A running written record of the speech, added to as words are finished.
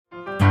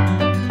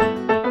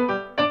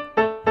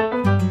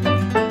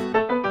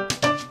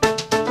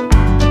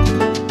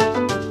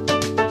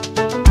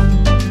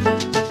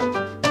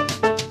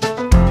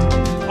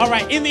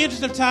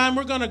interest of time,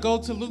 we're going to go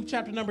to Luke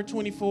chapter number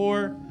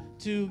 24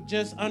 to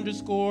just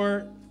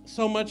underscore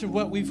so much of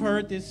what we've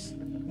heard this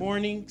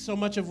morning, so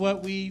much of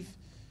what we've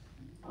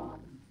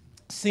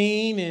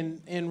seen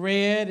and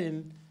read,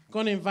 and I'm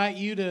going to invite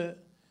you to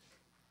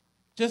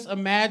just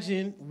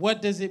imagine,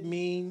 what does it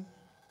mean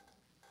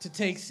to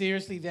take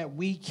seriously that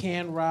we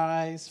can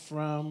rise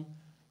from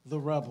the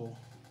rubble?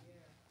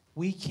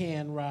 We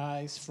can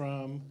rise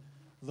from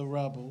the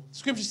rubble.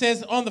 Scripture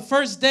says, on the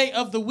first day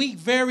of the week,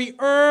 very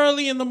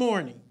early in the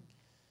morning,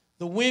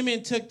 the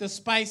women took the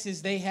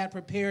spices they had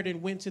prepared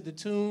and went to the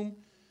tomb.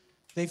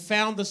 They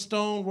found the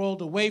stone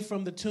rolled away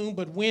from the tomb,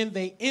 but when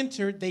they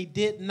entered, they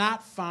did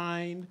not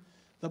find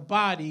the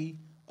body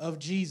of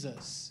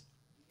Jesus.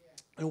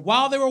 And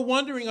while they were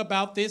wondering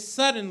about this,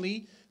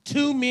 suddenly,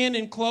 two men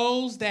in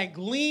clothes that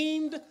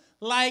gleamed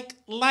like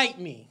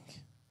lightning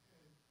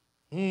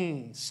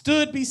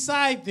stood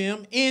beside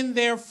them. In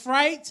their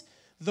fright,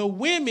 the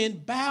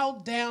women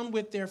bowed down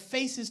with their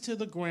faces to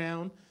the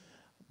ground.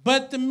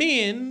 But the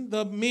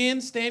men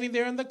standing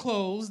there in the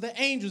clothes, the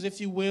angels, if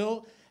you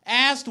will,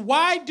 asked,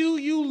 "Why do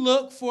you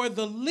look for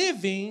the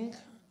living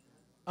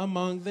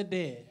among the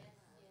dead?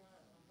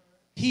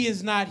 He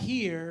is not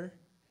here.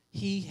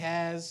 He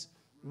has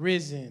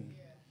risen.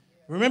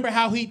 Remember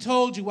how he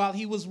told you while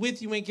he was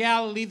with you in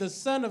Galilee, the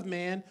Son of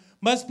Man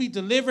must be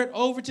delivered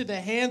over to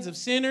the hands of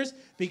sinners,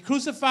 be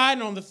crucified,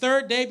 and on the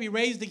third day be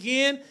raised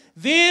again."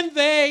 Then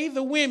they,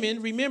 the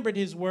women, remembered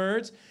his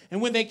words.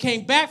 And when they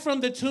came back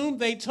from the tomb,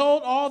 they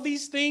told all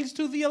these things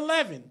to the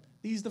 11.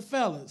 These the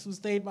fellas who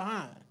stayed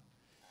behind.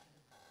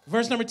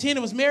 Verse number 10,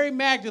 it was Mary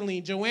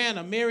Magdalene,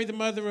 Joanna, Mary the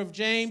mother of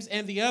James,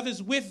 and the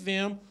others with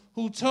them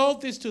who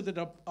told this to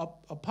the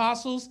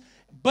apostles.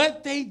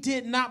 But they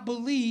did not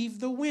believe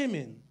the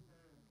women,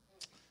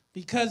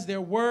 because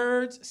their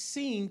words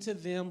seemed to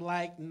them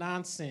like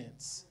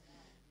nonsense.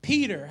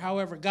 Peter,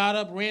 however, got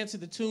up, ran to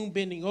the tomb,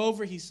 bending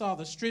over. He saw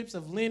the strips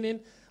of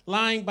linen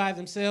lying by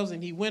themselves,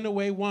 and he went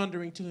away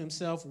wondering to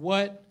himself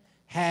what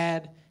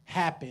had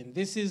happened.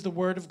 This is the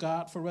word of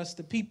God for us,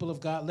 the people of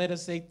God. Let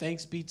us say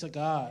thanks be to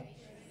God.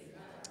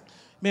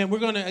 Man, we're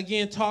going to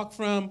again talk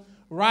from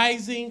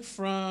rising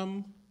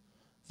from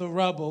the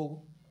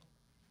rubble.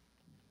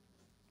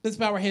 Let's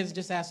bow our heads and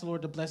just ask the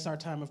Lord to bless our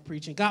time of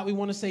preaching. God, we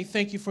want to say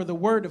thank you for the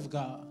word of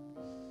God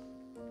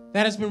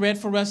that has been read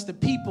for us, the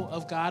people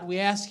of God. We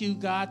ask you,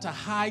 God, to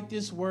hide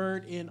this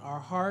word in our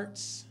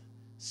hearts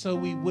so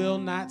we will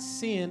not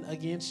sin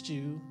against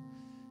you.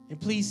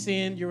 And please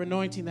send your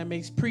anointing that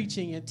makes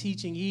preaching and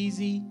teaching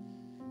easy.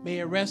 May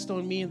it rest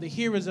on me and the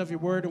hearers of your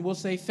word, and we'll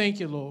say thank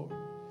you, Lord.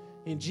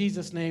 In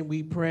Jesus' name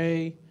we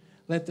pray.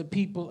 Let the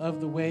people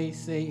of the way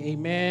say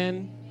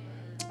amen.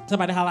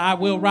 Somebody holler, I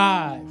will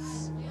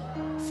rise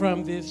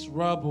from this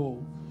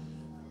rubble.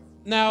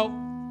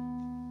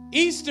 Now,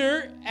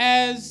 Easter,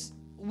 as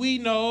we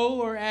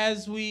know, or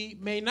as we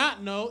may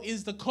not know,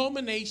 is the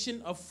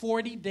culmination of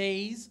 40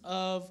 days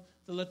of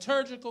the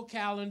liturgical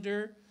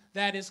calendar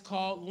that is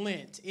called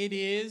Lent. It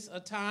is a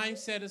time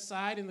set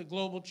aside in the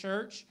global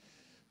church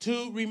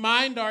to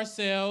remind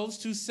ourselves,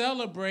 to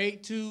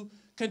celebrate, to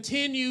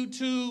continue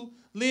to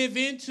live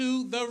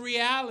into the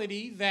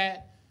reality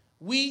that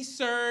we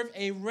serve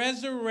a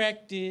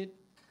resurrected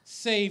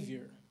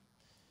Savior.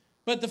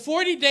 But the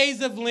 40 days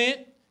of Lent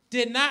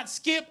did not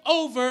skip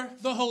over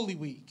the Holy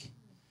Week,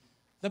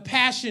 the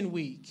Passion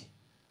Week,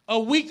 a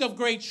week of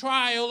great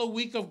trial, a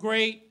week of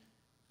great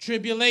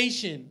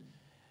tribulation.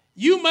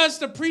 You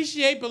must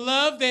appreciate,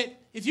 beloved,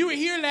 that if you were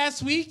here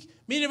last week,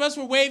 many of us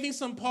were waving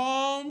some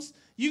palms.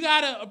 You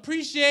got to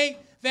appreciate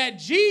that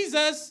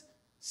Jesus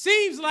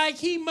seems like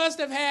he must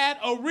have had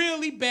a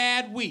really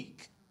bad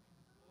week.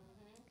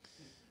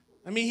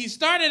 I mean, he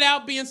started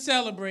out being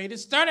celebrated,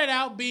 started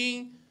out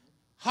being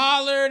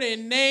hollered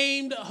and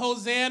named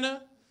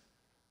Hosanna.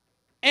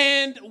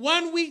 And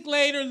 1 week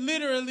later,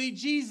 literally,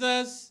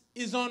 Jesus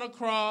is on a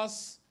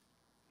cross.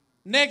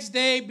 Next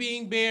day,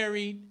 being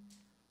buried.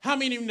 How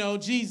many of you know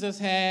Jesus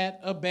had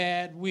a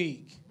bad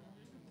week?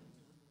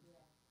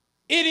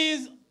 It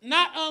is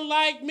not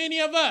unlike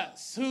many of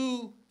us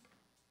who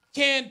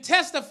can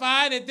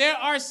testify that there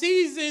are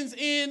seasons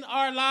in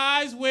our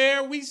lives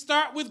where we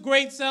start with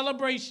great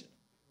celebration.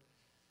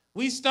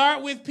 We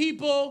start with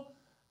people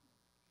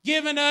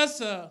giving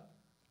us a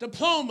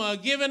diploma,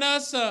 giving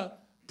us a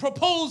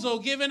proposal,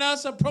 giving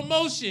us a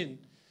promotion.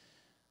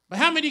 But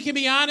how many can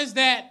be honest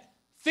that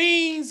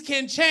things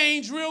can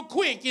change real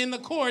quick in the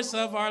course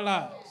of our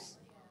lives?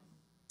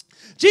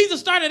 Jesus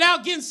started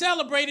out getting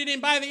celebrated,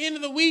 and by the end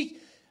of the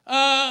week,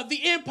 the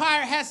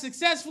empire has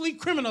successfully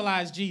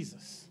criminalized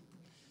Jesus.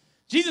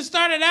 Jesus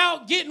started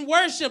out getting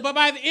worship, but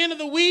by the end of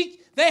the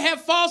week, they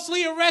have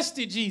falsely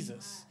arrested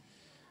Jesus.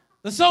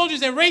 The soldiers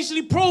that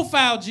racially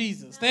profiled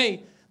Jesus,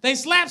 they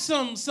slapped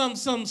some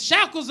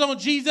shackles on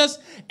Jesus,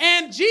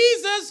 and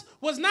Jesus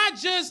was not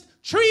just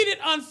treated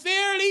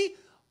unfairly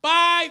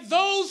by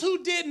those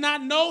who did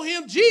not know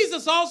him.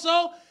 Jesus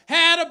also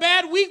had a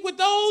bad week with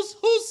those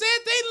who said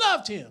they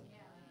loved him.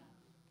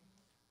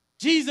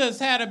 Jesus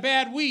had a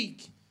bad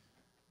week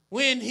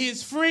when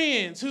his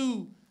friends,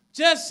 who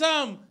just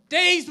some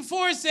days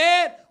before it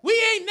said, we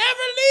ain't never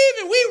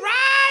leaving. We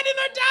riding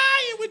or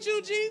dying with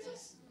you,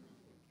 Jesus.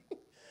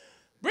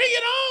 Bring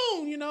it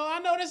on. You know, I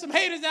know there's some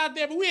haters out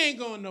there, but we ain't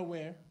going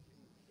nowhere.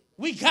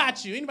 We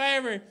got you. Anybody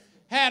ever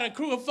had a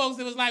crew of folks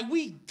that was like,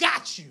 we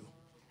got you.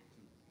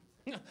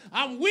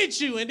 I'm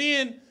with you. And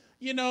then,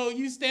 you know,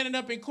 you standing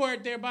up in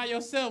court there by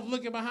yourself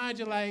looking behind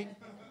you like,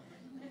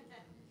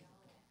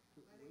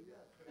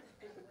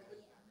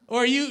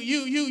 or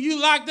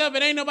you locked up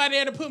and ain't nobody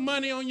there to put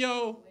money on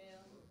your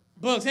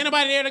books. Ain't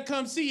nobody there to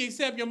come see you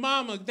except your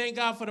mama. Thank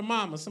God for the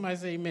mama. Somebody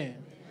say amen.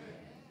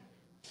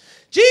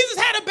 Jesus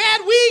had a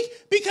bad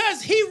week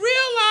because he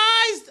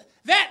realized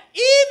that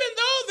even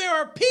though there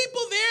are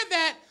people there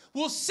that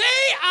will say,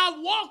 I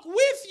walk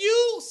with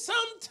you,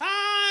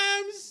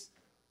 sometimes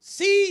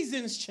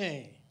seasons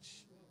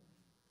change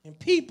and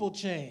people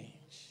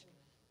change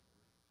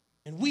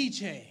and we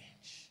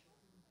change.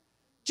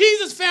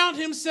 Jesus found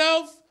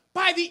himself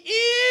by the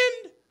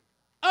end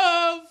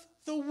of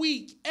the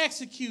week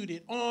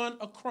executed on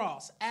a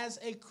cross as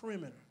a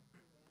criminal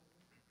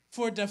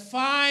for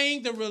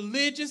defying the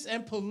religious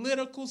and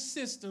political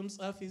systems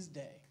of his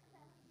day.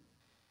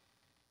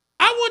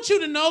 I want you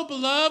to know,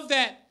 beloved,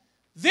 that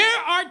there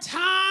are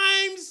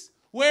times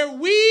where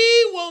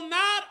we will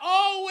not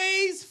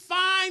always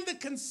find the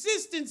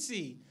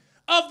consistency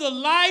of the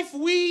life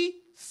we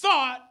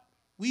thought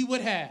we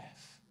would have.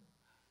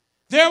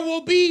 There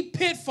will be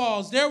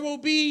pitfalls. There will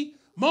be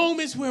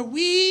moments where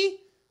we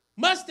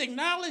must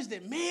acknowledge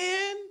that,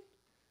 man,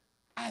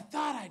 I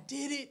thought I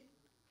did it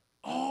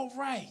all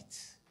right.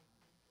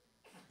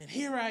 And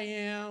here I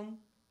am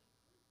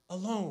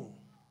alone,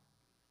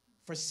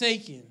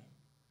 forsaken,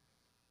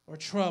 or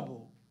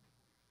troubled.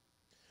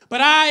 But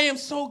I am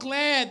so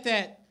glad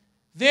that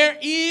there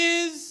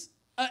is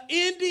an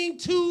ending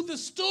to the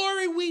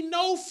story we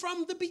know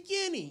from the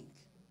beginning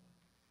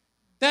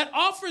that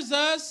offers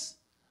us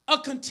a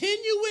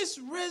continuous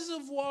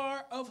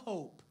reservoir of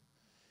hope.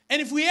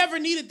 And if we ever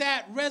needed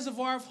that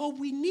reservoir of hope,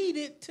 we need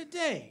it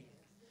today.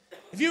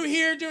 If you were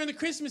here during the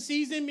Christmas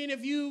season, many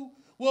of you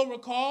will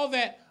recall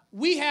that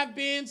we have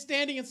been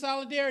standing in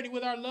solidarity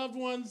with our loved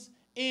ones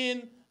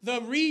in the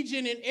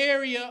region and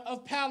area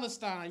of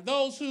Palestine,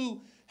 those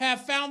who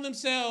have found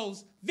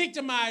themselves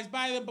victimized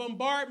by the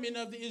bombardment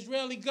of the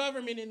Israeli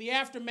government in the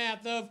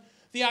aftermath of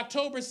the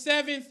October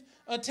 7th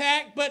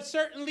attack, but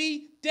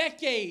certainly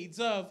decades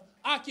of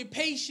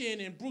occupation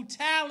and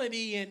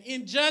brutality and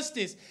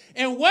injustice.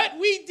 And what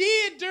we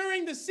did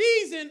during the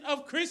season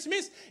of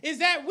Christmas is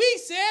that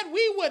we said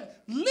we would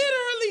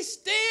literally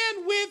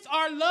stand with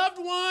our loved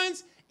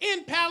ones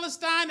in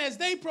Palestine as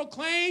they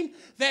proclaimed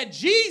that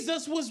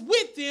Jesus was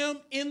with them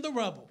in the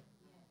rubble.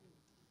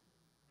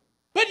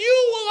 But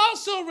you will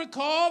also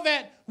recall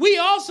that we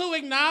also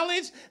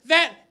acknowledge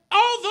that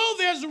although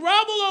there's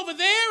rubble over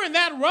there, and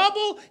that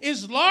rubble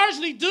is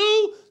largely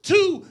due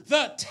to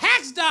the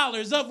tax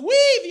dollars of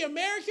we, the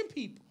American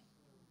people,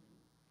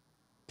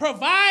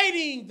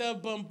 providing the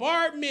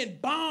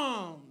bombardment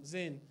bombs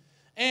and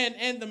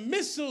the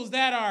missiles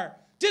that are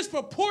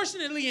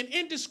disproportionately and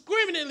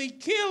indiscriminately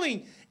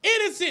killing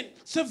innocent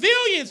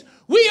civilians,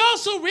 we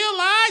also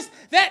realize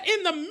that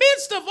in the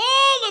midst of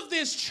all of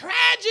this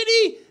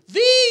tragedy,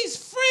 these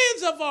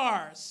friends of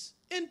ours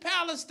in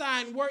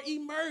Palestine were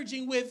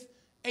emerging with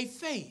a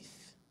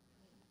faith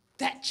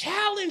that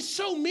challenged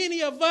so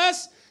many of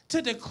us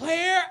to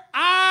declare,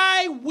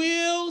 I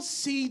will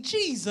see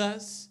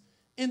Jesus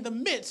in the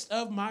midst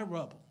of my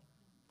rubble.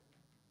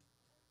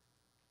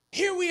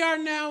 Here we are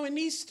now in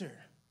Easter,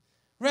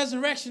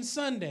 Resurrection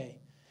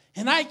Sunday,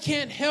 and I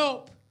can't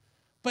help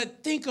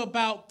but think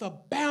about the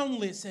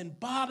boundless and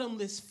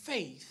bottomless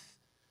faith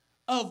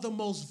of the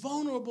most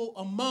vulnerable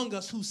among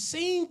us who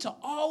seem to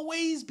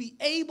always be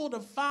able to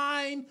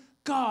find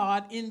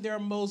God in their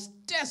most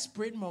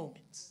desperate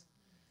moments.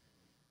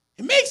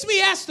 It makes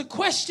me ask the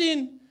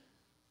question,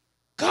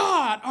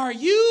 God, are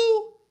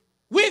you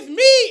with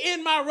me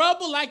in my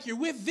rubble like you're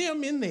with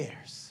them in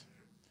theirs?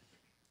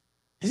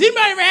 Has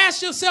anybody ever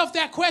asked yourself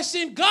that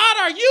question? God,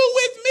 are you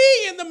with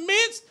me in the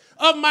midst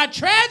of my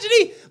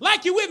tragedy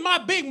like you're with my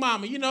big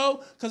mama, you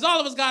know, because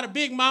all of us got a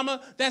big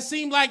mama that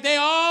seemed like they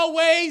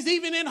always,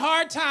 even in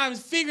hard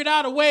times, figured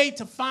out a way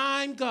to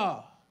find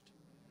God.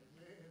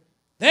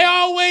 They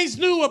always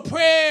knew a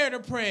prayer to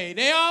pray.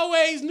 They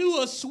always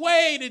knew a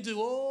sway to do.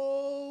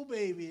 Oh,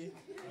 baby.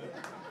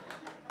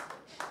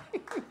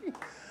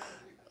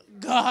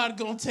 God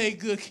gonna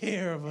take good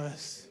care of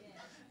us.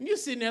 And you're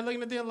sitting there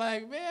looking at them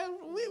like, man,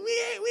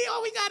 we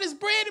all we got is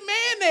bread and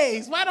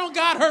mayonnaise. Why don't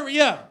God hurry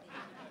up?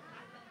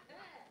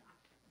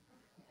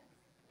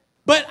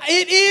 But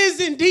it is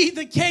indeed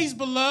the case,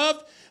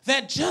 beloved,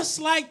 that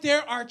just like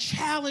there are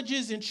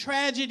challenges and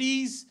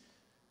tragedies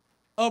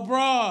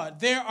abroad,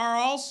 there are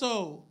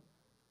also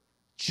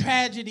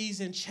tragedies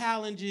and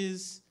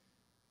challenges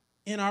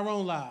in our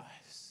own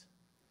lives.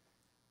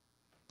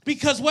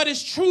 Because what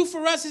is true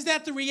for us is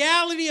that the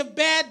reality of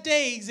bad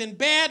days and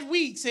bad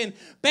weeks and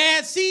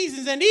bad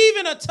seasons and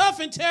even a tough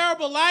and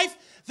terrible life,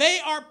 they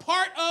are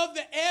part of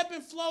the ebb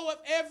and flow of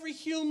every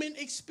human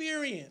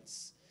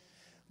experience.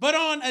 But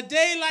on a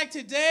day like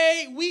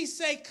today, we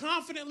say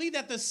confidently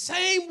that the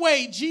same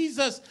way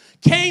Jesus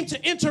came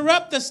to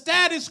interrupt the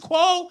status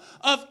quo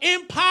of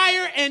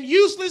empire and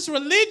useless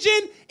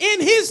religion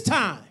in his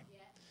time,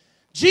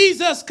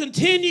 Jesus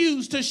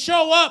continues to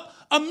show up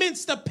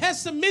amidst the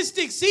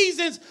pessimistic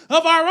seasons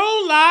of our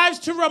own lives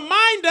to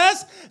remind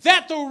us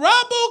that the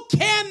rubble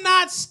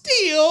cannot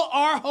steal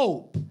our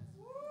hope.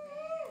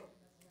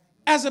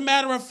 As a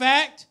matter of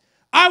fact,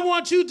 I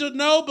want you to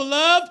know,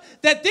 beloved,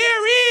 that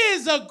there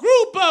is a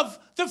group of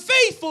the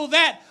faithful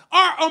that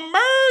are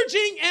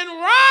emerging and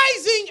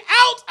rising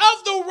out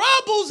of the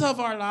rubbles of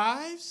our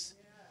lives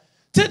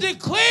to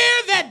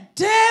declare that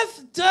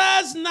death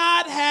does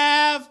not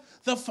have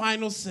the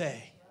final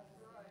say.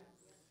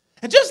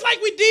 And just like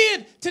we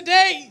did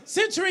today,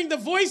 centering the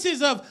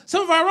voices of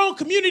some of our own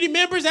community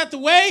members at the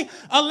way,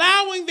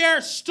 allowing their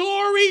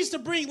stories to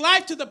bring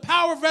life to the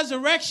power of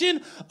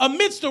resurrection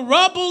amidst the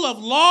rubble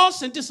of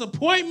loss and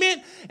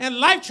disappointment and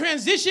life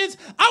transitions,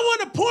 I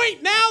want to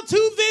point now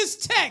to this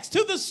text,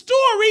 to the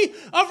story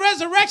of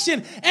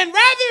resurrection. And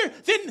rather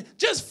than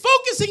just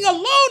focusing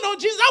alone on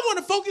Jesus, I want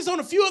to focus on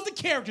a few of the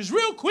characters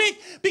real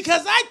quick,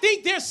 because I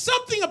think there's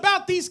something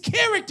about these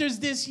characters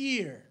this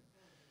year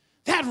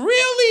that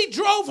really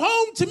drove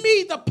home to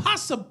me the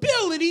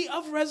possibility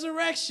of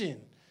resurrection.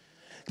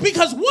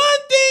 Because one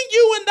thing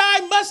you and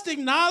I must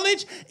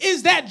acknowledge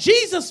is that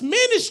Jesus'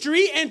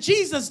 ministry and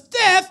Jesus'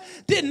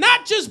 death did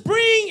not just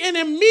bring an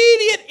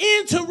immediate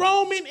end to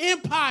Roman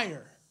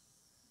Empire,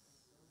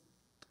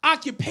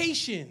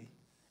 occupation,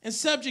 and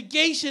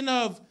subjugation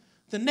of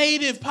the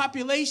native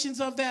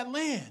populations of that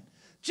land.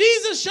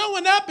 Jesus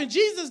showing up and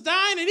Jesus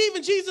dying and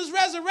even Jesus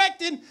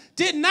resurrecting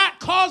did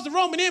not cause the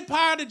Roman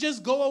Empire to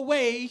just go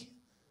away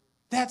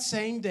that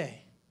same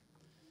day.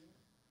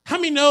 How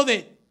many know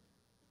that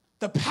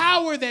the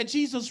power that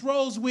Jesus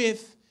rose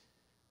with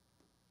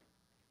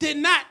did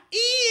not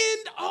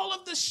end all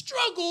of the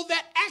struggle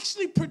that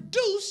actually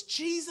produced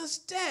Jesus'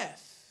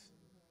 death?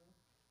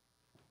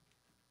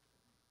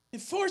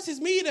 It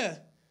forces me to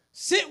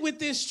sit with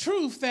this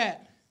truth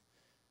that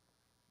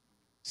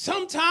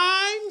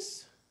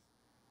sometimes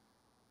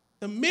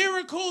the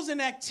miracles and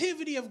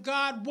activity of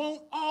God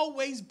won't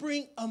always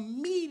bring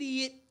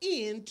immediate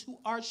end to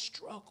our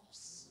struggles.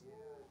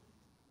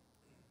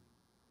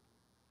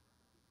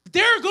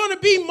 There are going to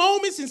be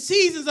moments and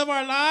seasons of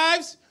our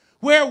lives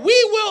where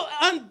we will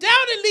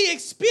undoubtedly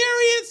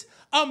experience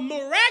a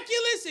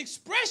miraculous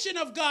expression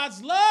of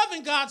God's love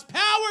and God's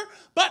power,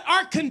 but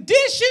our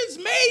conditions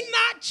may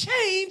not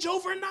change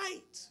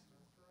overnight.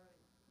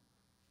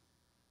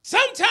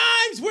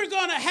 Sometimes we're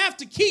going to have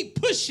to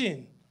keep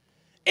pushing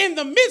in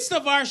the midst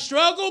of our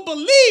struggle,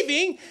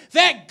 believing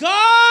that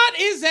God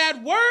is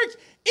at work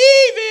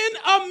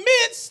even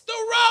amidst the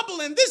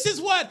rubble. And this is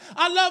what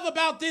I love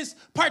about this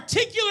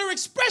particular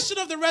expression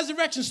of the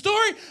resurrection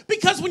story,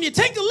 because when you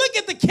take a look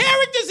at the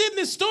characters in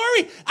this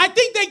story, I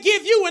think they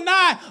give you and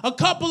I a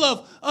couple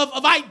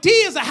of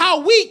ideas of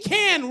how we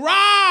can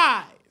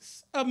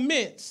rise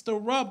amidst the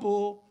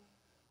rubble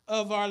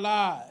of our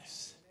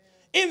lives.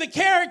 In the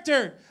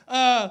character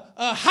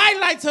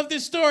highlights of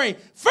this story,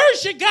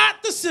 first you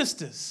got the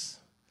sisters.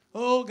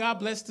 Oh, God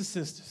bless the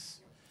sisters.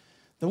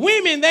 The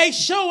women, they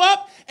show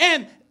up,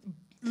 and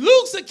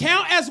Luke's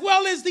account, as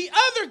well as the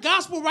other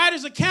gospel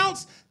writers'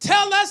 accounts,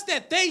 tell us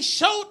that they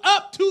showed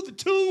up to the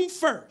tomb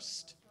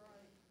first.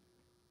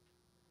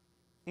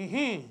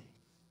 The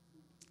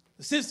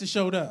sisters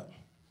showed up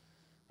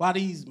while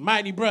these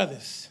mighty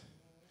brothers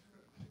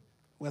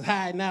was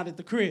hiding out at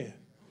the crib.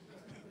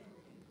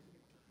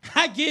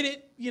 I get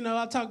it. You know,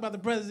 I'll talk about the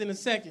brothers in a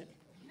second.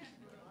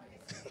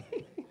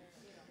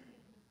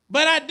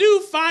 But I do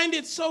find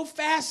it so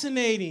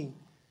fascinating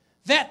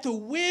that the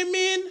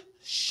women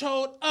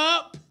showed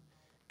up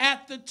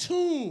at the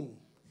tomb,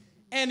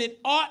 and it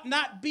ought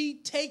not be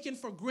taken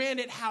for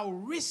granted how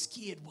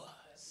risky it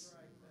was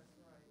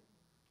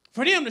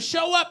for them to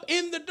show up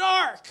in the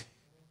dark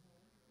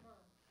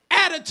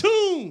at a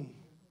tomb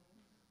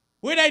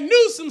where they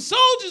knew some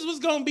soldiers was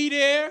going to be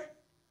there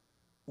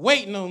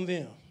waiting on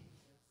them.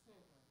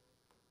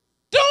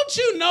 Don't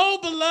you know,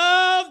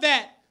 beloved,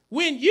 that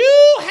when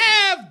you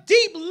have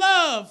deep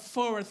love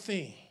for a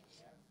thing,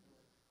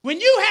 when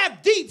you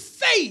have deep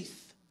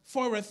faith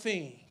for a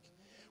thing,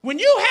 when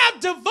you have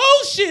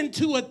devotion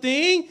to a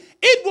thing,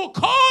 it will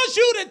cause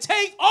you to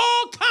take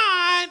all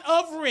kind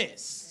of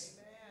risks.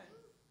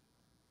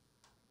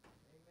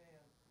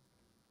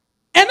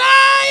 And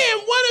I am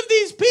one of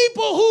these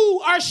people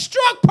who are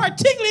struck,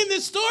 particularly in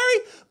this story,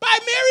 by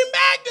Mary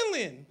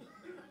Magdalene,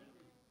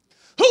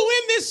 who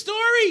in this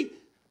story,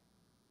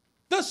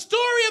 the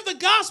story of the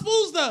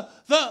Gospels,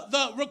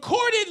 the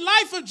recorded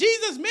life of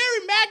Jesus,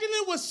 Mary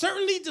Magdalene was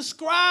certainly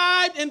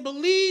described and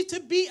believed to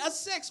be a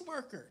sex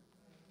worker.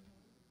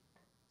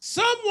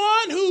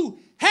 Someone who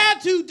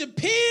had to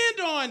depend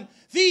on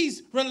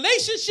these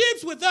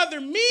relationships with other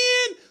men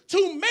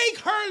to make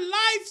her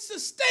life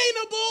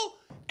sustainable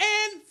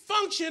and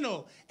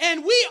functional.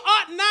 And we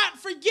ought not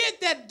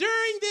forget that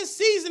during this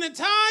season of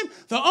time,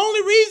 the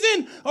only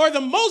reason or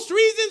the most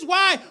reasons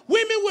why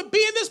women would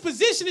be in this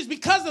position is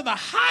because of the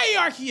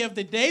hierarchy of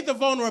the day, the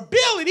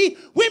vulnerability.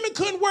 Women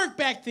couldn't work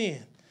back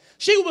then.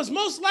 She was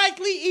most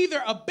likely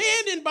either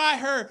abandoned by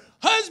her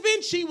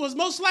husband, she was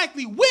most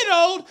likely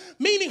widowed,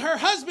 meaning her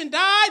husband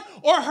died,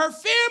 or her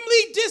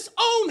family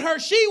disowned her.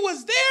 She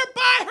was there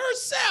by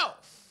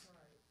herself.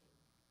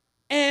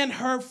 And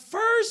her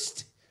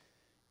first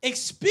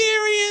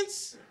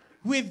experience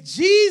with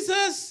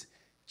Jesus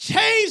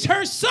changed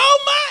her so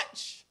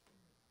much,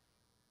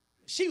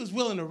 she was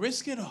willing to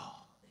risk it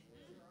all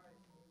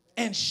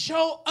and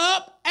show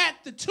up at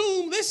the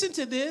tomb, listen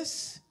to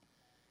this,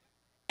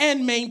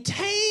 and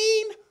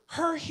maintain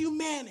her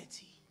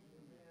humanity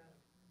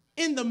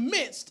in the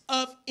midst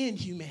of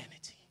inhumanity.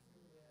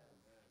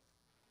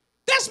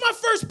 That's my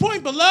first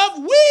point,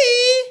 beloved.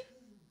 We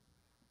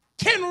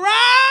can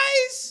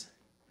rise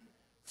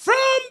from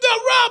the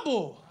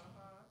rubble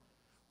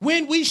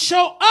when we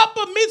show up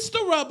amidst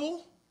the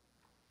rubble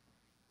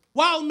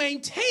while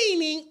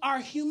maintaining our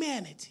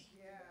humanity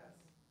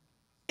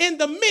in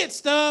the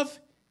midst of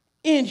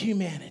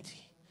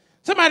inhumanity.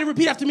 Somebody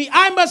repeat after me.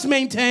 I must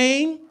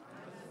maintain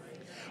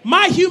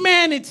my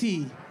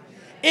humanity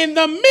in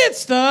the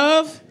midst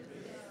of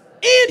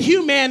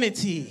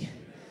inhumanity.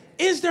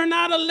 Is there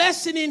not a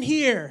lesson in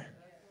here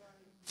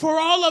for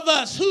all of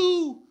us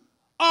who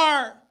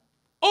are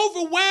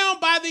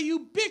overwhelmed by the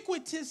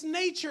ubiquitous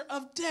nature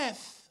of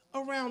death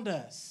around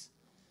us?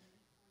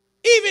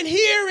 Even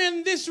here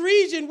in this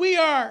region, we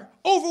are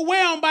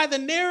overwhelmed by the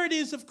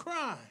narratives of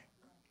crime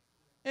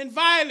and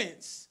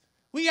violence.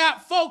 We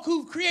got folk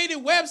who've created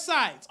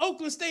websites,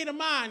 Oakland State of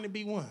Mind to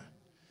be one,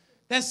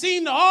 that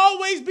seem to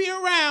always be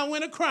around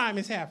when a crime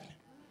is happening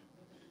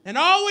and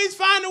always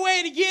find a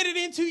way to get it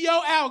into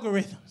your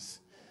algorithms.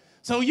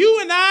 So you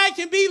and I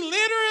can be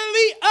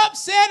literally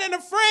upset and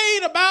afraid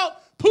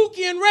about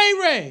Pookie and Ray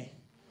Ray,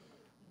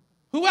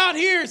 who out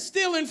here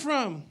stealing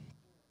from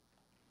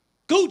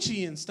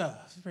Gucci and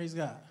stuff. Praise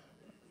God.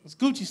 It's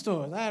Gucci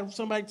stores. I had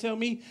somebody tell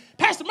me,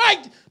 Pastor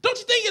Mike, don't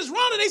you think it's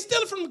wrong that they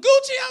stealing from the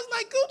Gucci? I was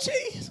like,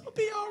 Gucci, it'll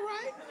be all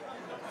right.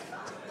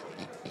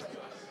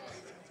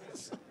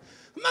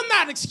 I'm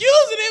not excusing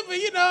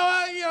it,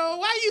 but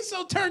why you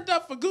so turned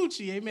up for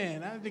Gucci?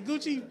 Amen. Did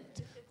Gucci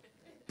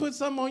put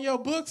something on your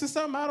books or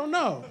something? I don't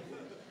know.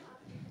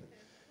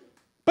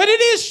 But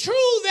it is true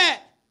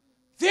that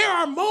there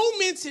are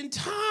moments and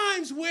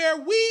times where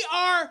we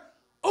are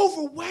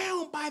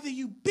overwhelmed by the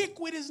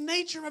ubiquitous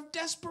nature of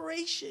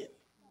desperation,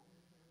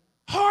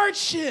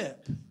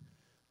 hardship,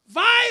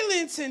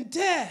 violence, and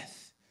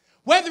death,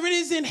 whether it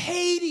is in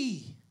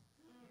Haiti,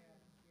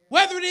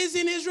 whether it is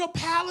in Israel,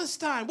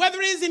 Palestine, whether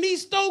it is in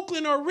East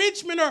Oakland or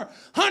Richmond or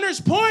Hunters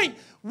Point.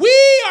 We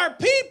are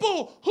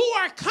people who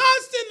are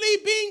constantly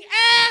being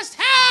asked,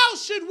 how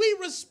should we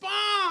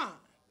respond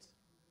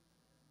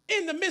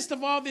in the midst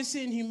of all this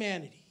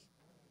inhumanity?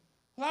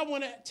 Well, I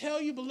want to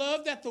tell you,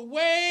 beloved, that the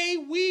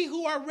way we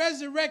who are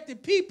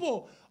resurrected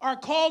people are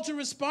called to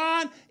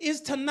respond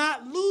is to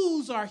not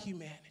lose our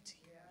humanity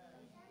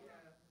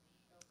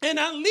and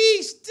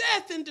unleash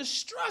death and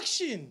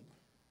destruction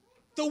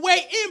the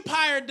way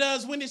empire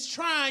does when it's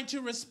trying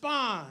to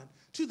respond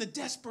to the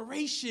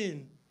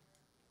desperation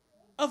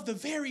of the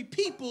very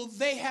people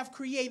they have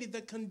created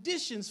the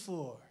conditions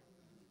for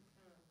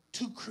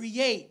to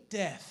create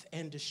death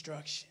and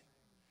destruction.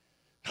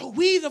 No,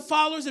 we, the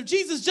followers of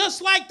Jesus, just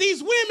like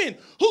these women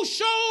who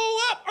show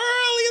up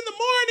early in the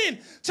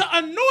morning to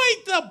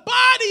anoint the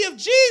body of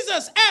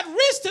Jesus at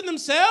risk to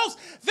themselves,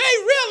 they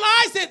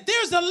realize that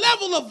there's a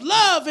level of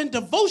love and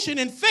devotion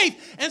and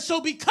faith. And so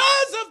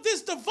because of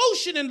this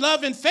devotion and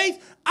love and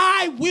faith,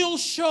 I will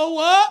show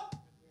up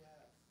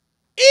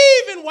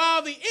even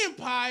while the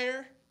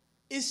empire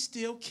is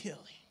still killing.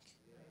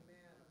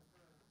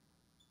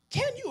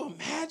 Can you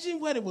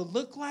imagine what it would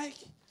look like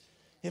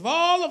if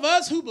all of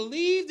us who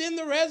believed in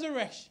the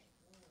resurrection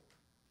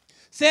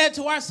said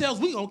to ourselves,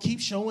 we're going to keep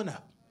showing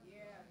up.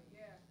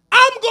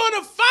 I'm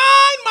going to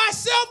find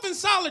myself in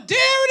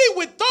solidarity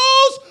with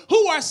those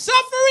who are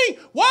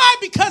suffering. Why?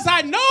 Because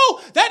I know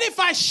that if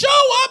I show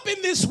up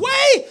in this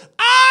way,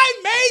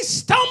 I may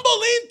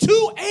stumble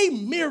into a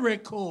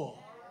miracle.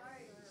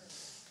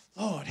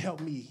 Lord, help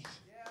me.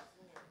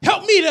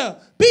 Help me to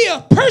be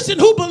a person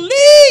who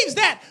believes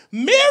that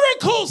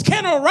miracles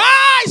can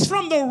arise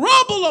from the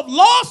rubble of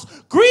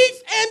loss,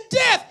 grief, and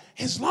death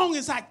as long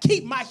as I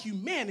keep my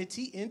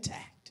humanity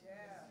intact.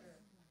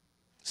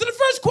 So the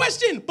first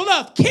question,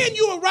 beloved, can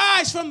you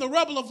arise from the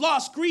rubble of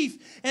loss, grief,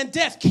 and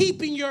death,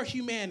 keeping your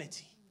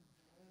humanity?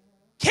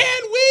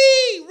 Can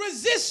we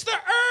resist the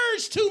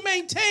urge to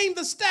maintain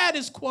the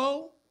status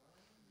quo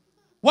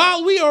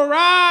while we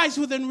arise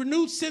with a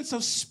renewed sense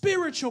of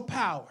spiritual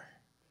power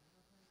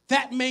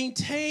that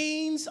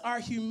maintains our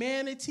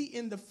humanity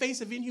in the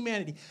face of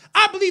inhumanity?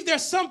 I believe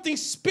there's something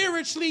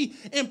spiritually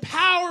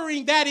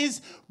empowering that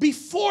is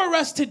before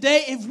us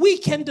today if we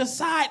can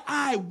decide,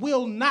 I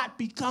will not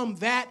become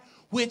that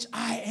which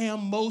I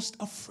am most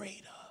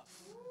afraid of.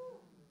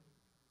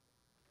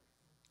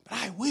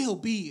 will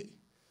be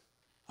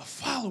a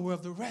follower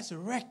of the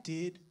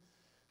resurrected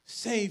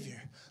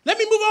Savior. Let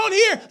me move on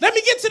here. Let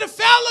me get to the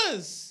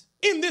fellas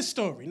in this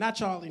story. Not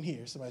y'all in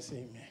here. Somebody say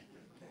amen.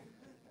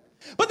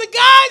 But the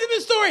guys in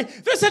this story,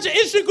 they're such an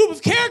interesting group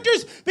of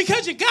characters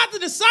because you got the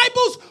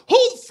disciples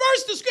who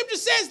first the scripture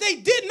says they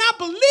did not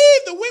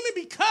believe the women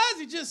because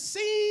it just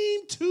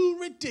seemed too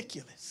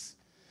ridiculous.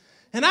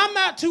 And I'm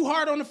not too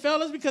hard on the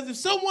fellas because if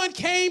someone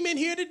came in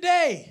here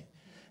today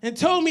and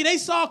told me they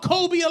saw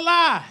Kobe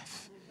alive,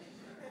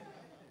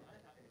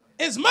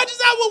 as much as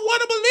I would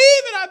want to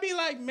believe it, I'd be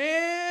like,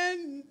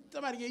 man,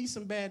 somebody gave you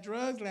some bad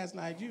drugs last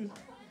night,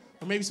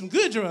 or maybe some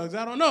good drugs.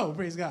 I don't know,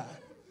 praise God.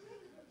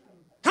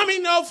 How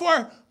many know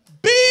for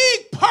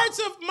big parts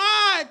of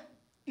my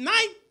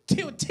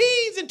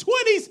teens and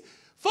 20s,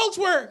 folks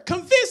were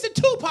convinced that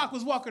Tupac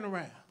was walking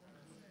around.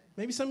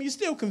 Maybe some of you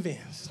still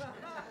convinced.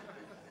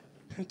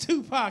 And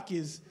Tupac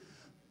is,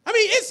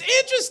 it's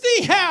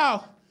interesting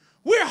how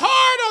we're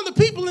hard on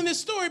the people in this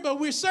story, but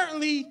we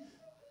certainly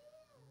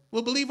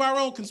will believe our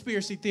own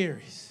conspiracy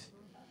theories.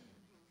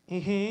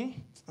 I'm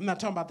not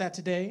talking about that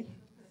today.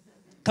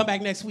 Come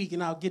back next week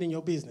and I'll get in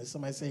your business.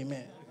 Somebody say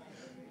amen.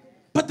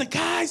 But the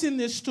guys in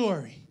this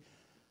story,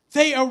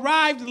 they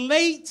arrived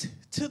late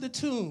to the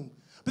tomb.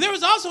 But there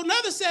was also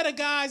another set of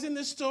guys in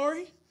this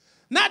story,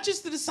 not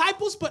just the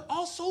disciples, but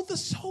also the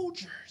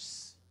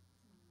soldiers.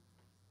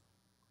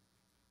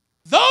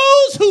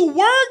 Those who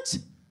worked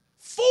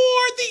for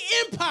the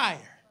empire.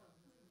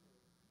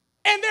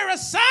 And their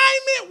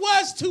assignment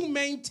was to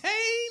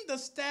maintain the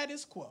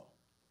status quo.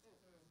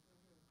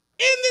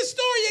 In this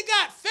story, you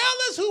got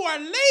fellas who are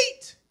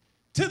late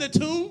to the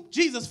tomb,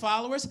 Jesus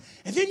followers,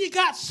 and then you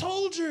got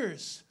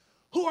soldiers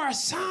who are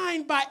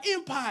assigned by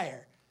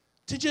empire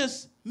to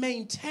just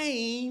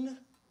maintain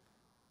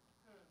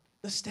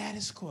the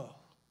status quo.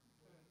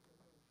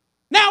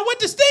 Now, what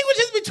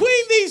distinguishes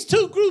between these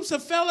two groups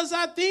of fellas,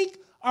 I think,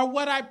 are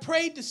what I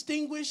pray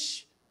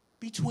distinguish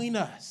between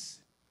us.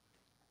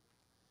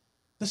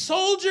 The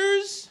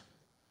soldiers,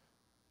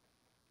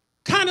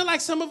 kind of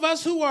like some of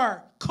us who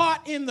are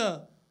caught in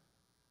the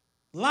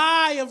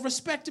lie of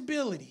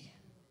respectability,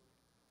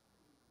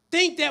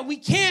 think that we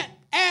can't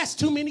ask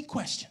too many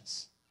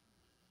questions.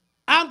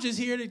 I'm just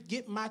here to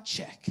get my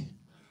check.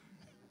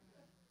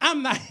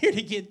 I'm not here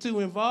to get too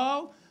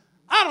involved.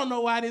 I don't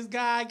know why this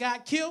guy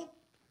got killed.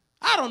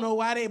 I don't know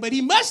why but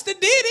he must have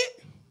did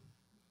it.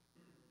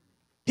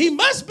 He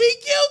must be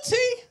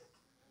guilty.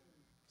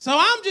 So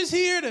I'm just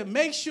here to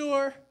make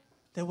sure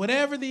that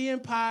whatever the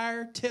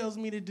empire tells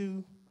me to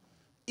do,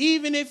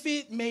 even if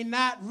it may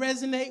not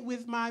resonate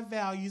with my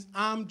values,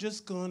 I'm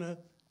just gonna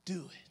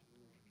do it.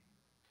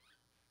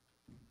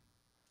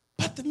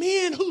 But the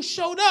men who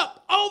showed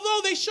up, although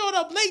they showed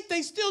up late,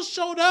 they still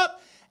showed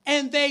up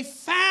and they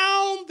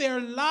found their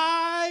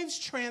lives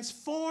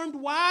transformed.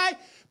 Why?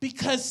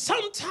 Because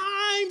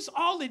sometimes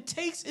all it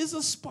takes is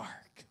a spark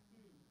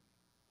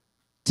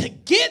to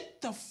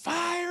get the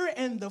fire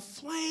and the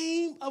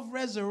flame of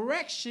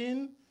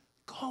resurrection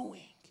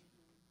going.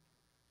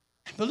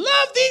 And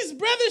beloved, these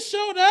brothers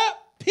showed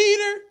up.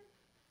 Peter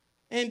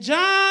and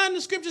John,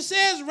 the scripture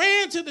says,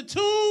 ran to the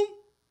tomb.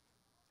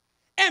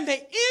 And they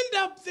end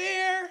up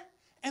there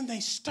and they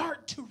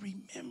start to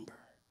remember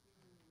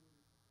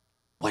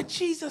what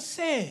Jesus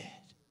said,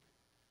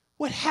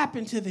 what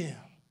happened to them.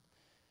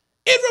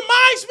 It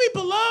reminds me,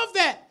 beloved,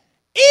 that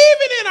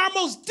even in our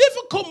most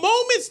difficult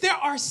moments, there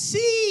are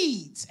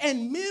seeds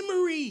and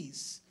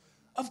memories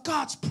of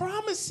God's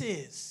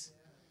promises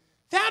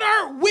that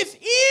are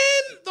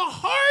within the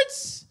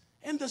hearts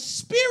and the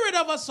spirit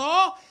of us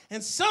all.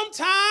 And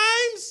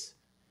sometimes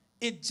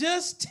it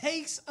just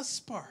takes a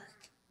spark.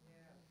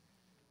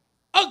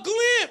 A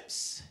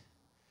glimpse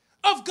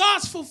of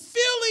God's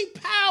fulfilling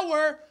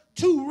power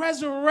to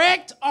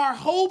resurrect our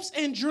hopes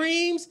and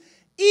dreams,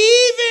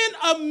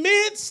 even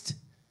amidst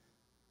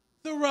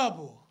the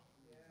rubble.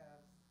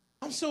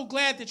 I'm so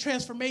glad that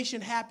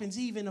transformation happens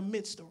even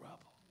amidst the rubble.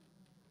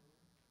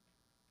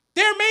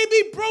 There may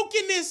be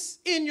brokenness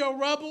in your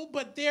rubble,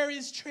 but there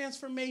is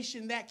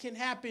transformation that can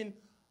happen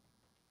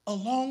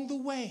along the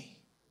way.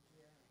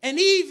 And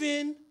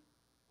even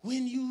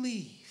when you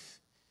leave.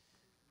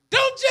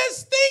 Don't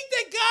just think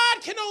that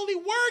God can only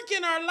work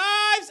in our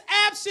lives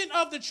absent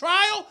of the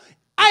trial.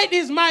 It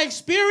is my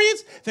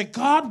experience that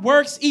God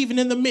works even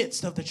in the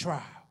midst of the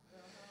trial.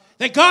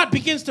 That God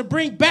begins to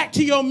bring back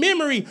to your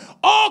memory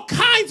all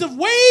kinds of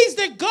ways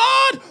that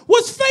God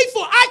was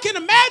faithful. I can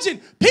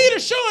imagine Peter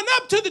showing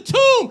up to the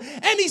tomb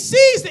and he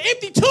sees the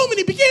empty tomb and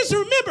he begins to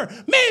remember,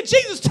 man,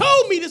 Jesus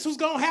told me this was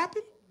going to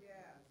happen.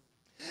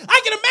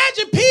 I can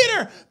imagine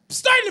Peter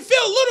starting to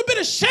feel a little bit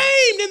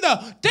ashamed in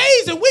the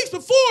days and weeks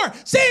before,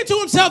 saying to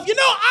himself,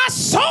 I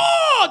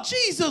saw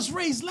Jesus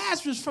raise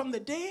Lazarus from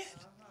the dead.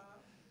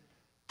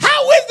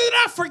 How is it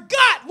that I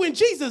forgot when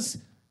Jesus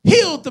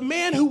healed the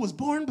man who was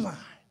born blind?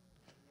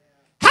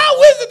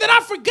 How is it that I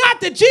forgot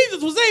that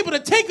Jesus was able to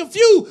take a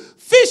few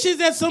fishes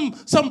and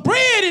some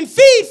bread and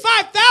feed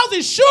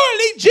 5,000?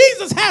 Surely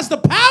Jesus has the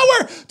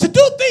power to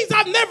do things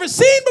I've never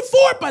seen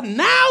before, but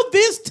now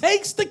this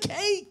takes the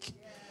cake.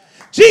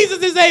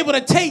 Jesus is able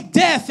to take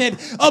death and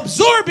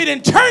absorb it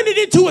and turn it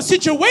into a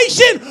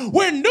situation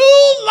where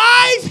new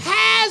life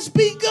has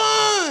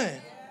begun.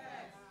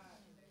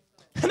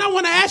 And I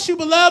want to ask you,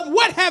 beloved,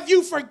 what have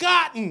you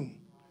forgotten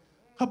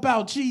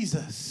about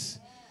Jesus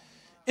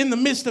in the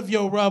midst of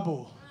your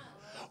rubble?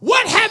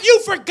 What have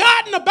you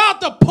forgotten about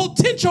the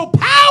potential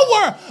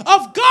power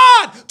of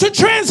God to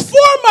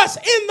transform us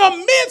in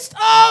the midst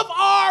of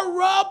our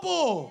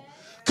rubble?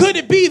 Could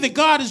it be that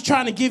God is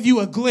trying to give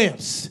you a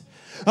glimpse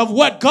of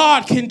what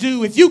God can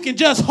do if you can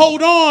just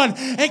hold on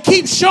and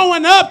keep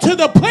showing up to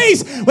the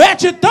place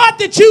that you thought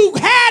that you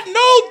had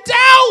no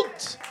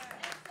doubt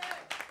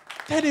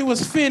that it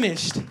was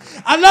finished?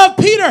 I love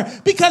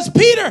Peter because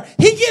Peter,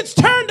 he gets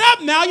turned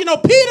up now. You know,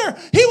 Peter,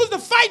 he was the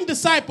fighting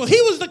disciple.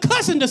 He was the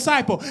cussing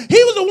disciple.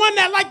 He was the one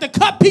that liked to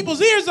cut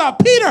people's ears off.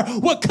 Peter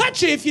would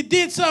cut you if you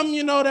did something,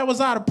 you know, that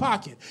was out of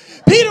pocket.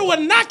 Peter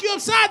would knock you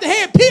upside the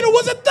head. Peter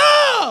was a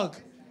thug.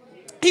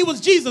 He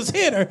was Jesus'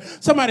 hitter.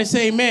 Somebody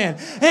say amen.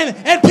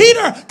 And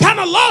Peter kind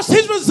of lost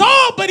his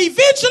resolve, but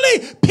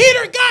eventually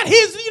Peter got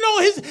his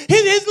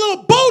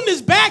little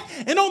boldness back.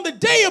 And on the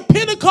day of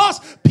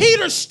Pentecost,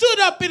 Peter stood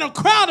up in a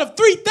crowd of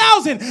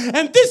 3,000.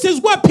 And this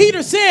is what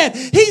Peter said.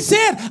 He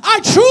said,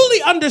 I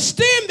truly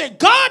understand that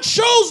God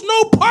shows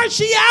no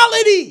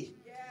partiality.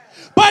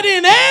 But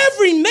in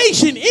every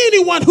nation,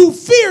 anyone who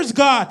fears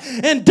God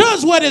and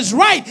does what is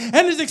right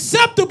and is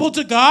acceptable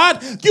to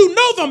God, you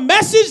know the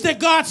message that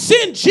God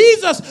sent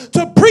Jesus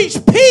to preach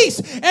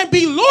peace and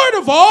be Lord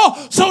of all.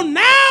 So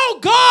now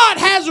God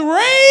has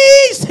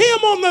raised him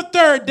on the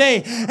third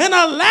day and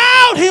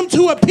allowed him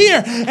to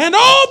appear. And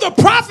all the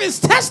prophets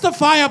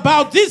testify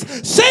about this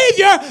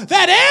Savior,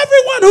 that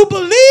everyone who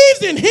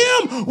believes in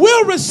him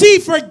will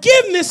receive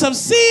forgiveness of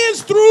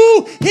sins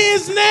through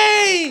his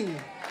name.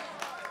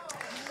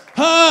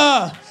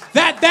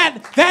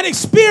 That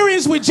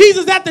experience with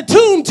Jesus at the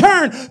tomb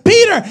turned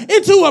Peter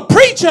into a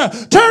preacher,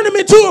 turned him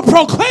into a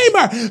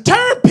proclaimer,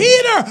 turned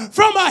Peter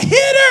from a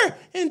hitter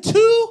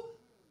into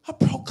a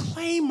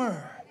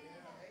proclaimer.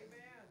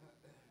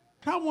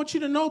 I want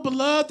you to know,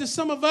 beloved, that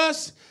some of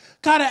us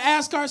got to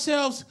ask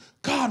ourselves,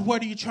 God,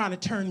 what are you trying to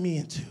turn me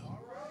into?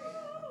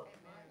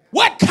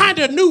 What kind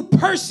of new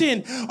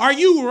person are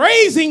you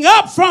raising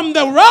up from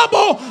the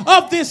rubble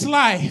of this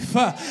life?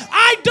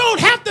 I don't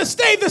have to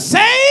stay the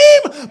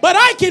same, but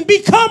I can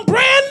become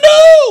brand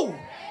new.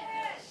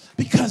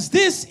 Because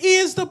this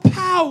is the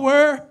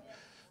power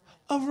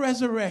of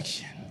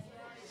resurrection.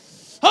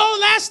 Oh,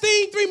 last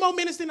thing, 3 more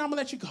minutes, then I'm going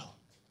to let you go.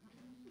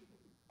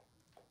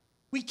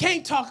 We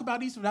can't talk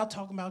about Easter without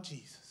talking about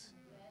Jesus.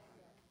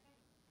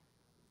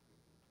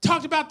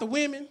 Talked about the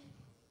women.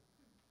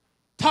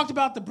 Talked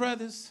about the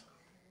brothers.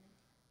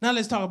 Now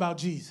let's talk about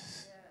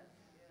Jesus.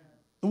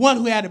 The one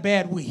who had a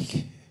bad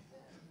week.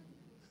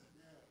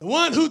 The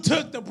one who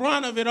took the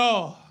brunt of it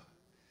all.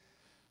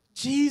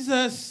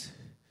 Jesus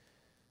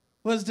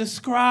was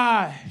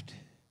described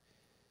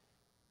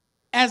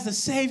as the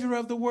Savior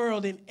of the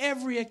world in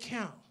every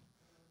account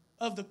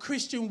of the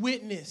Christian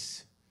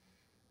witness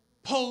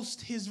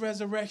post his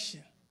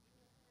resurrection.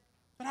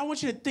 But I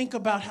want you to think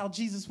about how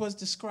Jesus was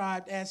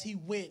described as he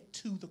went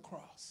to the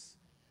cross.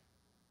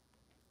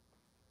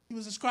 He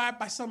was described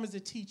by some as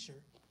a teacher,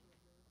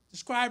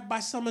 described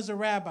by some as a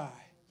rabbi.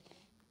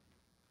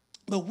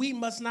 But we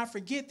must not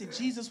forget that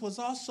Jesus was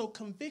also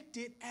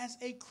convicted as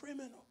a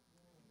criminal.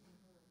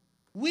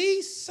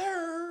 We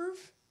serve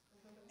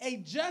a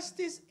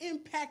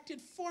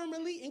justice-impacted,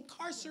 formerly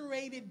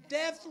incarcerated,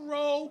 death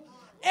row,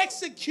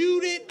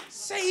 executed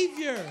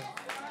Savior.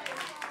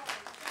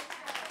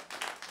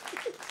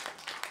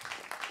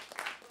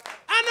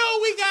 I know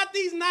we got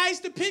these nice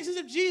depictions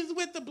of Jesus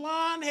with the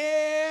blonde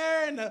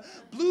hair and the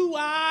blue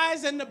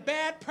eyes and the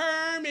bad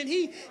perm, and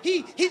he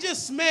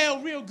just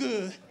smelled real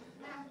good.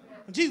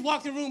 Jesus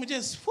walked in the room and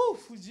Jesus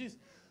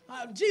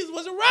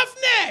was a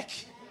roughneck.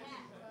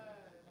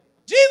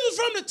 Jesus was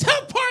from the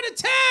tough part of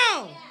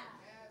town.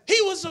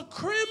 He was a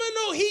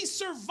criminal. He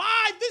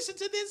survived. Listen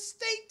to this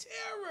state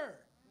terror.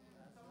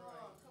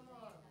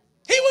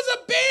 He was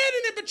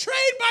abandoned and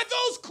betrayed by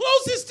those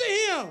closest to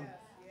him.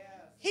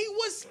 He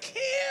was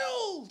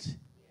killed.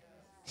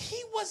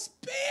 He was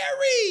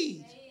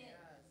buried.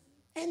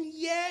 And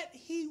yet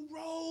he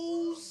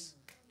rose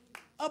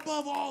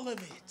above all of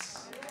it.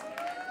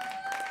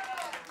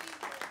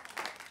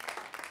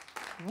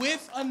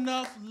 With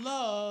enough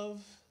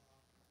love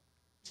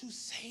to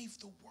save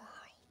the world.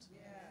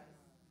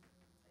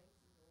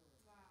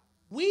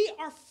 We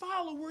are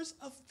followers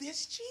of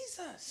this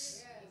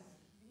Jesus.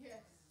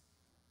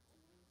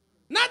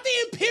 Not the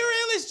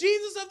imperialist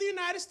Jesus of the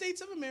United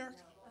States of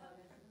America.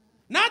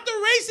 Not the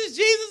racist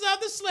Jesus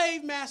of the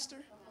slave master.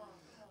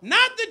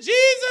 Not the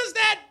Jesus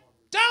that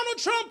Donald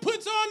Trump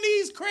puts on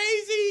these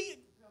crazy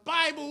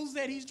Bibles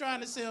that he's trying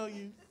to sell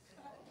you.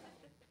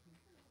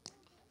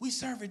 We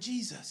serve a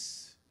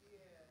Jesus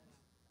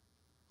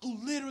who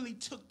literally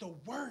took the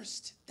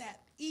worst that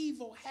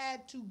evil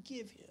had to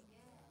give him,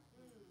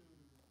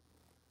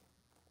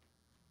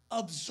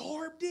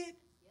 absorbed it,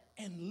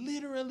 and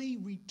literally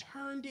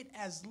returned it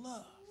as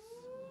love.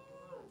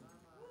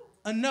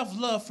 enough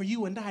love for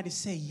you and I to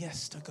say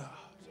yes to God.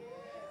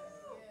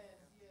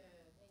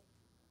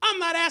 I'm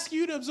not asking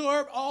you to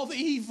absorb all the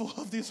evil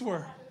of this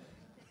world.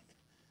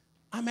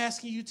 I'm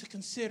asking you to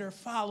consider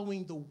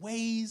following the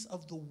ways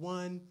of the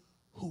one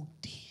who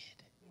did.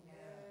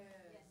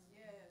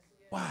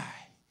 Why?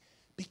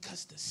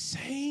 Because the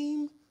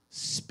same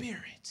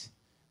Spirit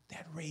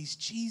that raised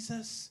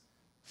Jesus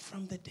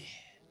from the dead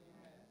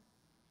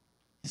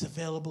is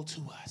available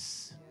to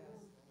us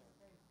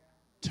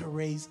to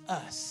raise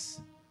us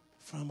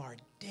from our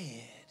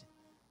dead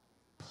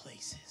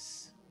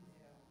places.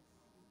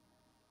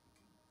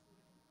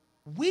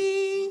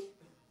 We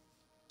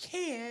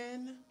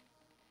can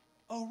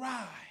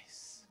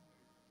arise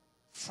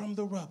from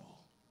the rubble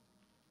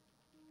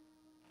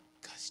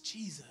because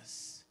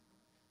Jesus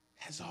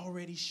has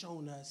already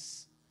shown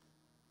us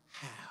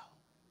how.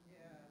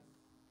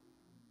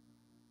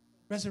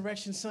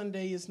 Resurrection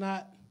Sunday is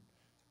not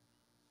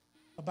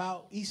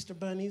about Easter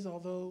bunnies,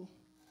 although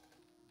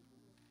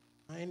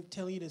I ain't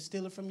telling you to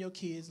steal it from your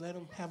kids. Let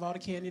them have all the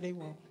candy they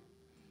want.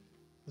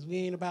 Because we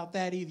ain't about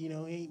that either, you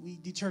know. We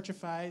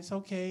dechurchify. It's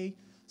okay.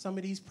 Some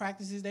of these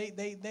practices, they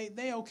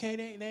okay.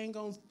 They ain't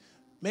going to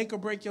make or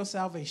break your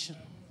salvation.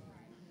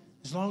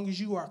 As long as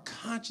you are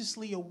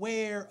consciously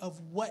aware of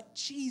what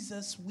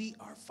Jesus we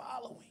are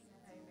following.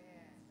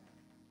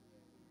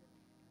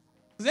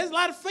 Because there's a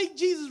lot of fake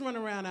Jesus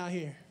running around out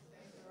here.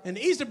 And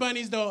the Easter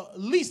bunny's the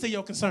least of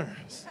your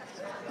concerns.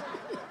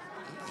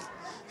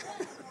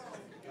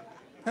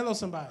 Hello,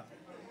 somebody.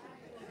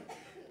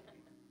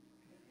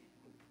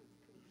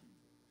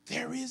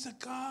 There is a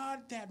God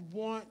that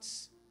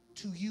wants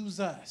to use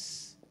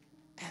us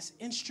as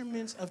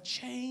instruments of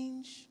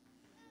change,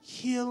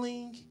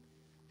 healing,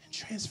 and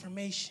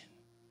transformation.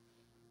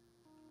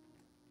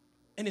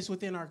 And it's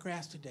within our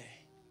grasp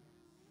today.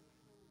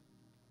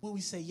 Will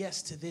we say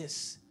yes to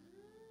this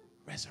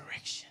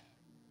resurrection?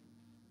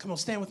 Come on,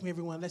 stand with me,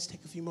 everyone. Let's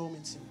take a few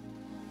moments.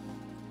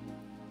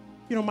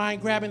 You don't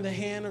mind grabbing the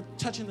hand or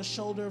touching the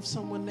shoulder of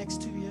someone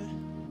next to you.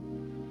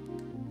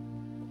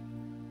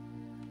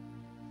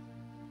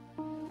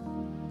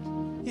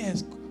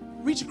 Yes,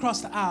 reach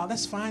across the aisle.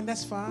 That's fine,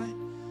 that's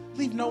fine.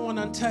 Leave no one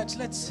untouched.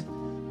 Let's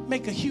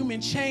make a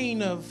human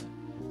chain of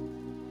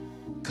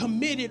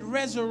committed,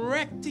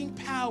 resurrecting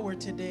power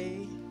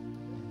today.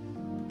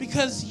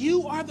 Because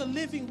you are the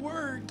living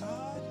word,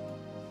 God.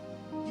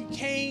 You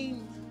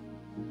came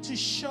to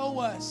show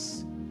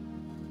us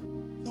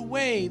the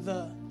way,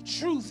 the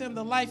truth, and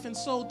the life. And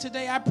so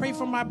today I pray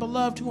for my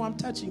beloved who I'm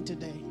touching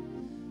today.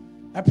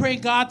 I pray,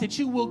 God, that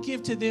you will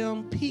give to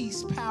them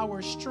peace,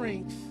 power,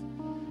 strength.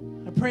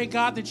 I pray,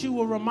 God, that you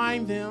will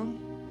remind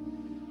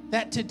them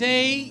that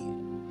today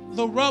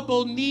the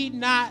rubble need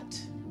not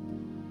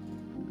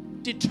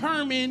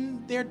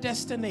determine their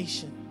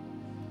destination.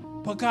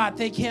 But God,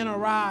 they can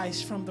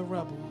arise from the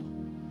rubble.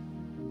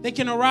 They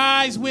can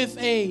arise with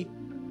a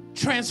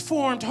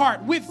transformed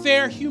heart, with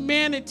their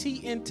humanity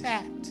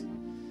intact.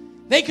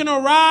 They can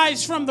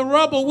arise from the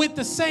rubble with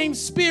the same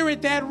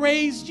Spirit that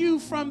raised you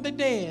from the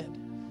dead.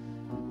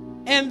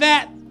 And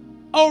that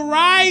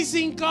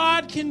arising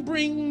God can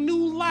bring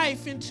new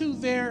life into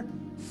their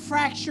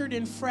fractured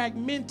and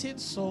fragmented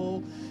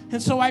soul.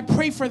 And so I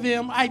pray for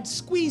them. I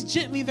squeeze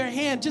gently their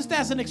hand just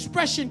as an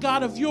expression,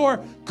 God, of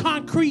your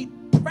concrete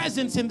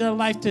presence in their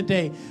life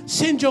today.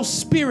 Send your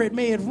Spirit.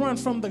 May it run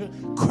from the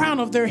crown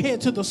of their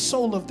head to the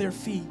sole of their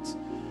feet.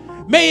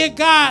 May it,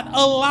 God,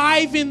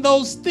 alive in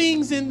those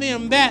things in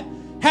them that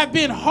have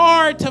been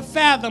hard to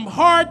fathom,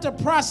 hard to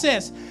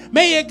process.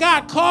 May it,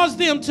 God, cause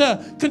them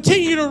to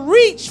continue to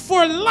reach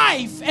for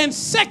life and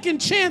second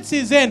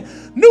chances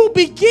and new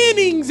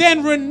beginnings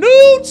and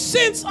renewed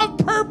sense of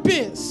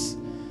purpose.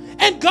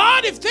 And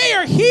God, if they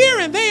are here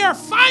and they are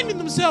finding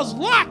themselves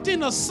locked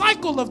in a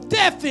cycle of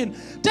death and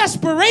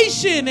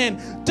desperation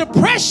and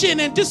depression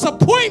and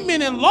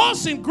disappointment and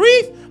loss and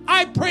grief,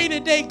 I pray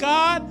today,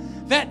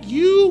 God, that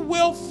you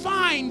will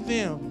find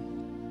them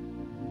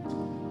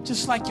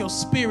just like your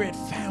Spirit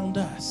found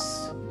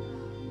us.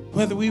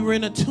 Whether we were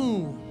in a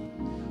tomb,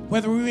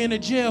 whether we were in a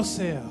jail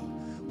cell,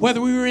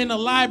 whether we were in the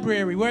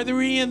library, whether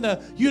we were in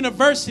the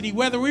university,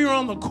 whether we were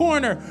on the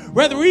corner,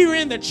 whether we were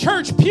in the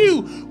church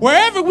pew,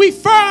 wherever we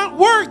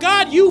were,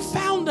 God, you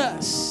found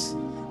us.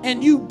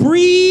 And you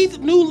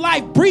breathed new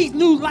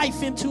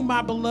life into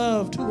my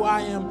beloved who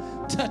I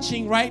am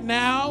touching right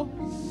now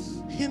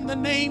in the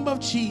name of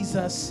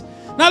Jesus.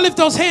 Now lift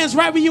those hands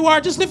right where you are.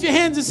 Just lift your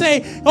hands and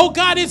say, oh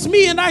God, it's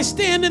me and I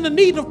stand in the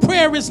need of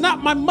prayer. It's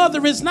not my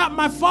mother. It's not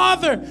my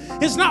father.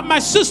 It's not my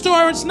sister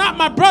or it's not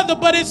my brother,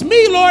 but it's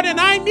me, Lord, and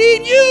I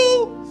need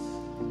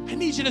you. I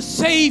need you to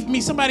save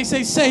me. Somebody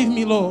say, save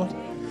me, Lord.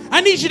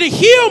 I need you to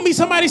heal me.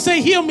 Somebody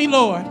say, heal me,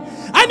 Lord.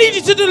 I need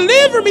you to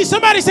deliver me.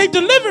 Somebody say,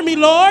 deliver me,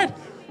 Lord.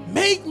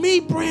 Make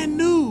me brand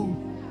new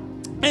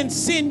and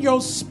send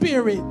your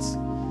Spirit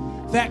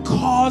that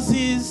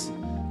causes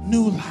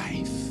new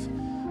life.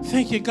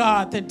 Thank you,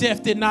 God, that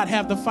death did not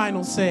have the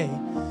final say.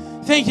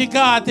 Thank you,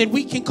 God, that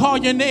we can call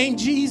your name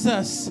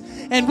Jesus,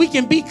 and we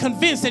can be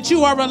convinced that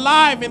you are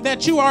alive and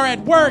that you are at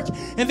work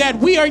and that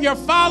we are your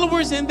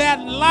followers and that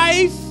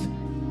life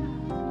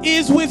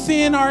is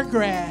within our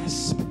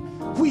grasp.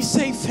 We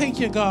say thank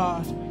you,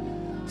 God,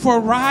 for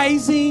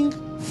rising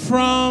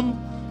from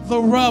the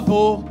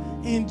rubble.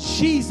 In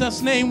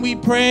Jesus' name we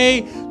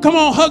pray. Come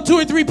on, hug 2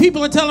 or 3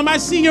 people and tell them, I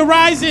see you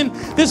rising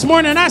this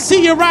morning. I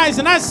see you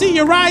rising. I see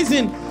you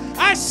rising.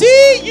 I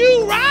see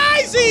you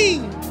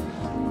rising.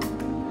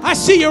 I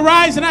see you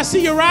rising. I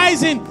see you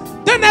rising.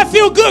 Doesn't that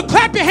feel good?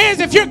 Clap your hands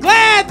if you're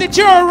glad that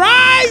you're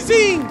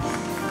rising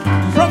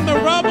from the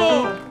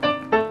rubble.